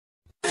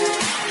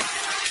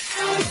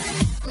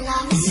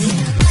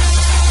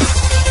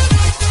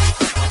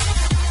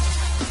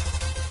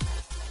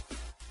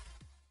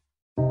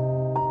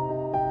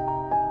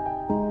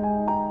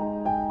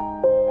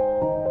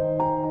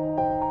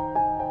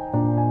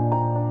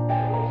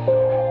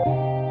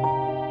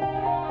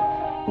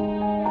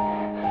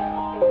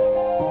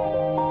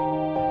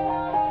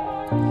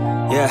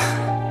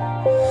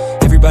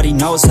Everybody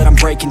knows that I'm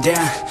breaking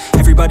down.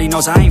 Everybody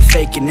knows I ain't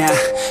faking now.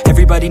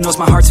 Everybody knows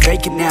my heart's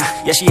vacant now.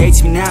 Yeah, she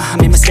hates me now, I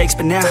made mistakes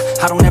but now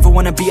I don't ever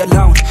wanna be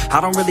alone.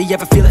 I don't really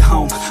ever feel at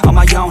home. On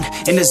my own,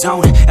 in the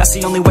zone, that's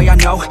the only way I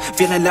know.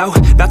 Feeling low,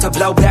 about to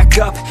blow back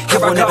up. Here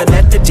I won't ever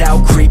let the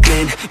doubt creep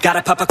in.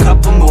 Gotta pop a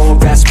couple more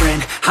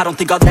aspirin. I don't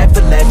think I'll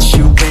ever let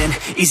you in.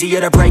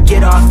 Easier to break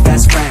it off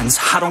as friends.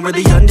 I don't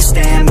really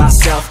understand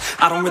myself.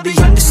 I don't really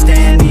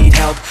understand, need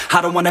help.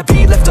 I don't wanna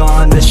be left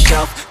on the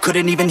shelf.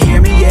 Couldn't even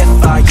hear me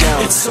if I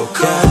yelled. It's so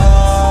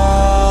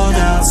cold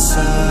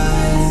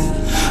outside,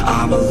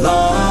 I'm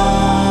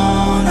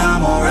alone,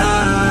 I'm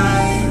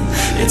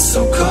alright. It's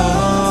so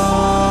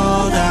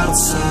cold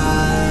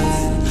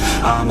outside,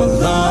 I'm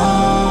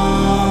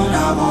alone,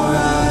 I'm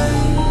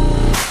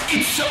alright.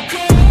 It's so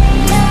cold.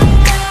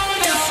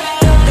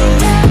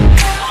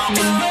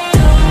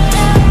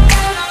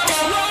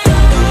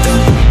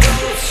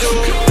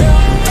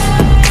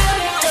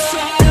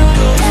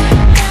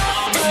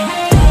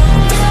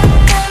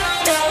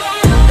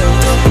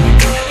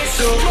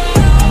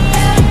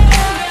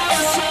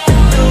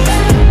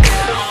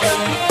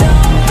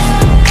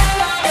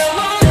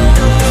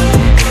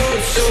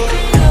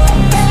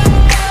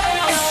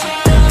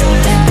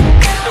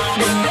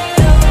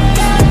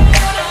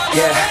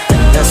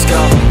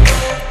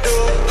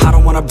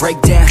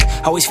 Break down,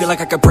 always feel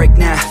like I could break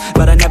now,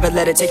 but I never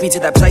let it take me to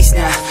that place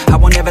now. I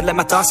won't ever let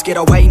my thoughts get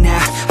away now.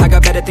 I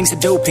got better things to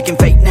do, picking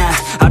fate now.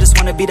 I just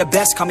wanna be the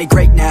best, call me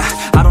great now.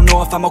 I don't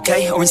know if I'm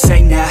okay or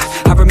insane now.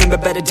 I remember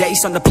better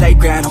days on the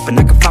playground, hoping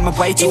I can find my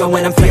way even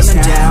when I'm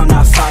feeling down.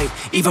 I fight,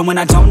 even when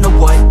I don't know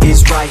what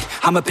is right.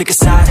 I'ma pick a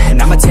side,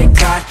 and I'ma take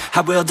pride.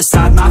 I will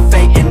decide my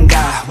fate, and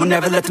I will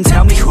never let them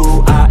tell me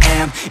who I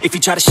am. If you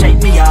try to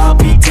shake me, I'll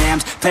be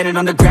damned. Planet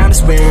on the ground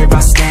is where I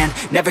stand.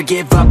 Never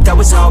give up, that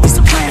was always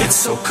the plan. It's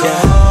so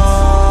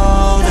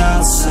cold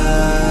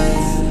outside,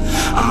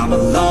 I'm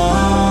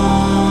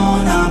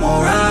alone, I'm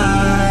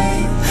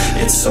alright.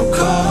 It's so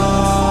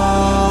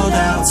cold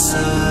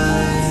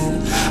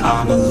outside,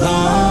 I'm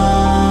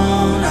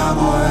alone, I'm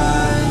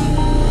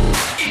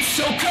alright. It's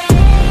so cold.